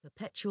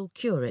perpetual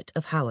curate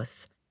of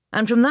Haworth,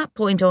 and from that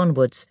point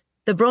onwards,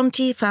 the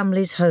Brontë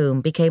family's home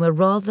became a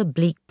rather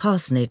bleak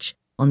parsonage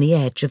on the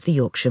edge of the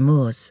Yorkshire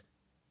moors.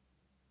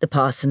 The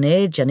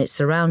parsonage and its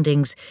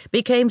surroundings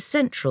became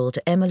central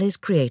to Emily's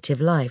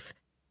creative life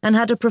and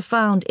had a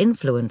profound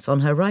influence on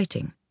her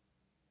writing.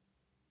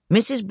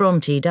 Mrs.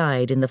 Brontë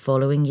died in the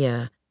following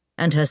year,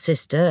 and her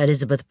sister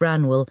Elizabeth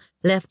Branwell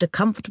left a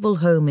comfortable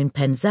home in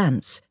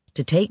Penzance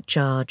to take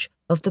charge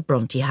of the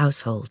Brontë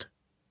household.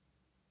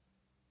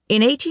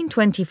 In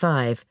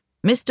 1825,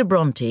 Mr.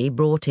 Brontë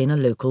brought in a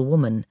local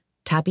woman,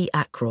 Tabby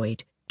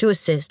Ackroyd, to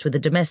assist with the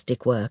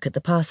domestic work at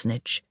the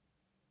parsonage.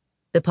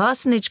 The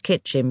parsonage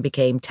kitchen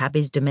became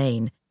Tabby's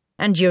domain,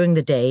 and during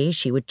the day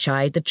she would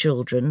chide the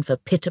children for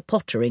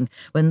pitter-pottering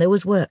when there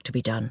was work to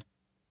be done.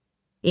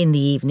 In the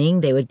evening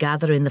they would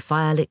gather in the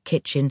firelit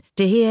kitchen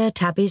to hear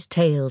Tabby's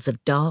tales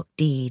of dark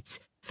deeds,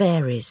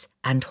 fairies,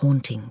 and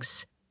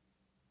hauntings.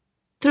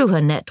 Through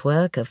her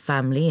network of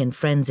family and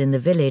friends in the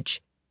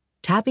village,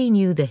 Tabby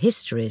knew the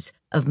histories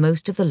of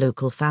most of the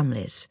local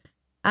families,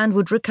 and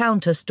would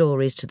recount her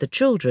stories to the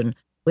children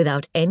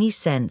without any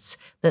sense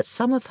that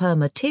some of her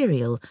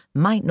material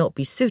might not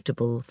be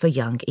suitable for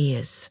young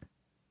ears.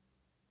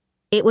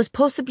 It was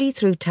possibly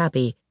through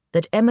Tabby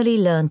that Emily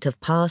learnt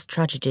of past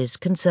tragedies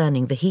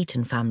concerning the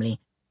Heaton family,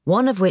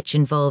 one of which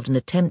involved an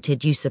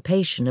attempted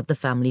usurpation of the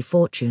family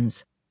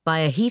fortunes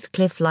by a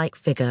Heathcliff-like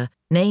figure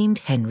named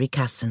Henry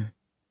Casson.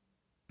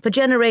 For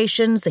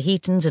generations, the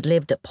Heatons had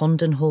lived at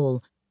Pondon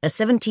Hall, a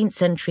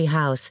 17th-century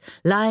house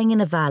lying in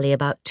a valley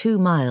about 2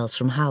 miles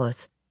from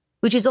Haworth,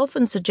 which is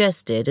often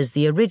suggested as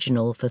the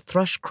original for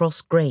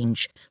Thrushcross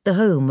Grange, the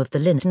home of the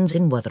Lintons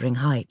in Wuthering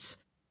Heights,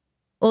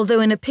 although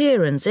in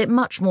appearance it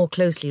much more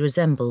closely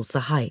resembles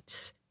the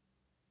Heights.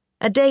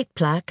 A date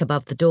plaque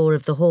above the door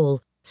of the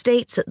hall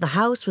states that the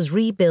house was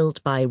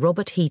rebuilt by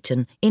Robert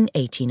Heaton in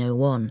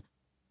 1801,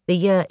 the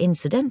year,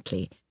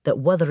 incidentally, that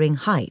Wuthering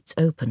Heights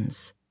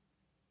opens.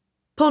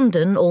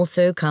 Pondon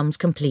also comes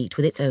complete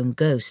with its own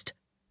ghost,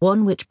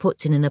 one which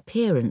puts in an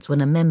appearance when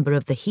a member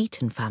of the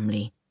Heaton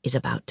family is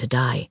about to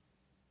die.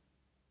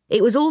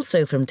 It was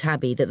also from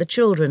Tabby that the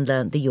children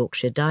learnt the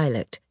Yorkshire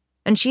dialect,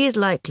 and she is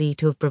likely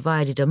to have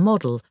provided a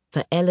model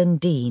for Ellen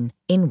Dean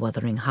in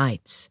Wuthering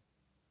Heights.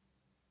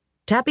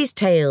 Tabby's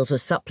tales were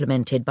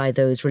supplemented by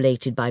those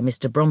related by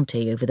Mr.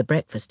 Brontë over the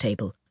breakfast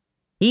table.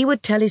 He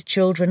would tell his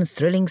children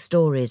thrilling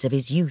stories of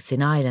his youth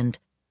in Ireland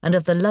and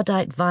of the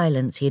Luddite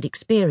violence he had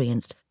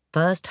experienced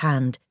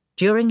first-hand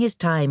during his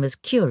time as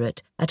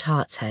curate at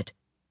Hartshead,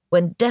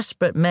 when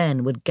desperate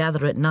men would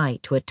gather at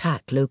night to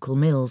attack local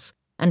mills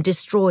and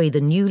destroy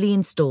the newly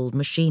installed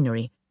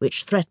machinery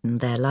which threatened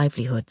their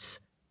livelihoods.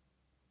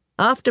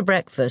 After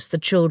breakfast, the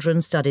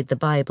children studied the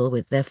Bible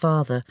with their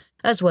father,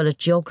 as well as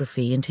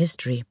geography and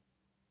history.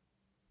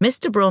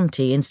 Mr.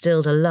 Brontë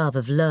instilled a love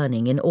of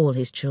learning in all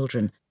his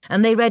children,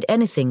 and they read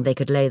anything they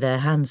could lay their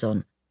hands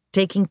on,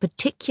 taking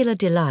particular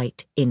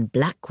delight in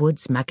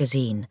Blackwood's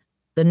Magazine,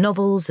 the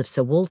novels of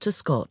Sir Walter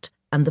Scott,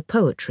 and the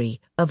poetry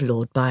of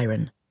Lord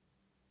Byron.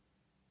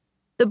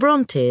 The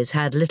Brontës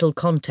had little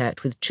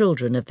contact with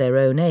children of their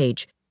own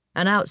age,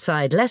 and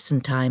outside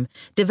lesson time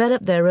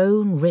developed their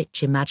own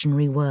rich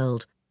imaginary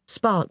world,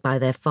 sparked by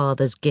their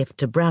father's gift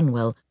to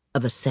Branwell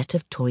of a set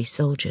of toy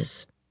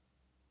soldiers.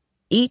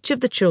 Each of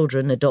the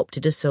children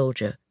adopted a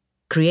soldier,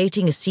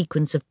 creating a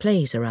sequence of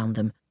plays around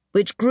them,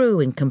 which grew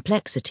in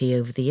complexity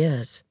over the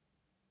years.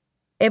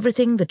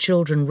 Everything the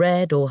children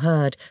read or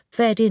heard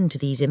fed into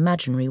these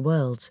imaginary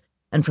worlds,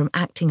 and from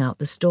acting out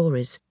the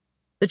stories,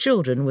 the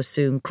children were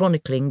soon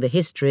chronicling the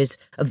histories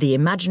of the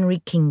imaginary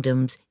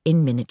kingdoms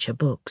in miniature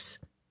books.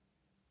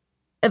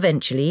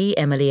 Eventually,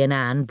 Emily and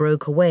Anne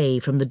broke away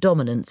from the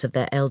dominance of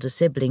their elder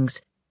siblings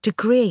to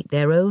create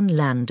their own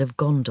land of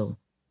Gondal.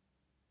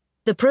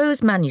 The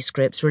prose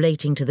manuscripts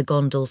relating to the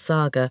Gondal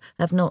saga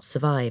have not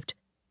survived,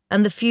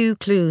 and the few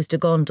clues to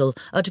Gondal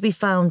are to be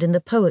found in the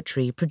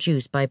poetry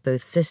produced by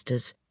both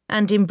sisters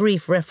and in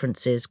brief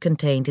references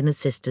contained in the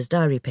sisters'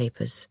 diary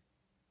papers.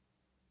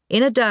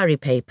 In a diary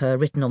paper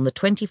written on the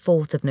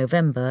 24th of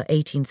November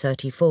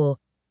 1834,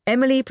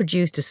 Emily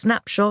produced a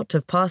snapshot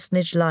of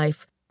parsonage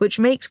life which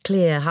makes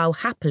clear how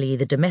happily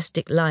the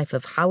domestic life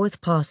of Haworth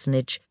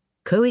Parsonage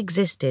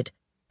coexisted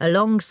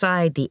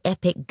alongside the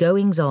epic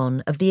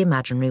goings-on of the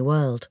imaginary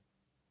world.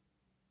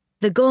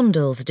 The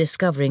Gondals are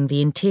discovering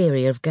the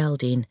interior of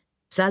Galdine.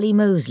 Sally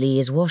Moseley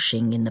is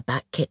washing in the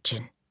back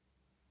kitchen.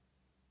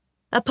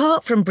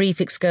 Apart from brief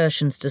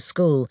excursions to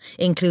school,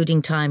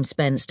 including time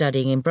spent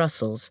studying in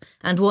Brussels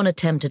and one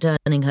attempt at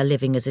earning her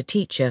living as a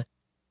teacher,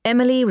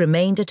 Emily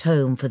remained at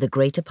home for the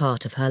greater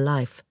part of her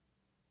life.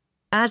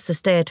 As the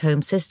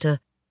stay-at-home sister,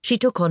 she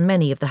took on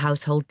many of the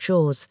household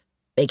chores.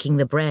 Baking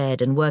the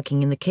bread and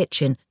working in the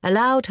kitchen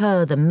allowed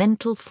her the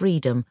mental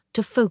freedom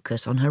to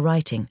focus on her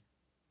writing.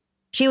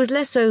 She was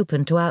less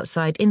open to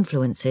outside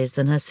influences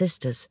than her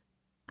sisters,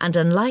 and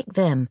unlike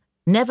them,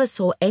 never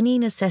saw any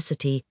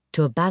necessity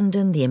to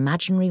abandon the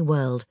imaginary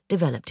world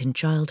developed in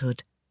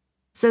childhood,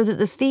 so that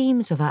the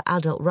themes of her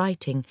adult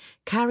writing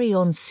carry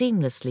on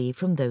seamlessly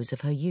from those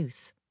of her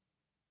youth.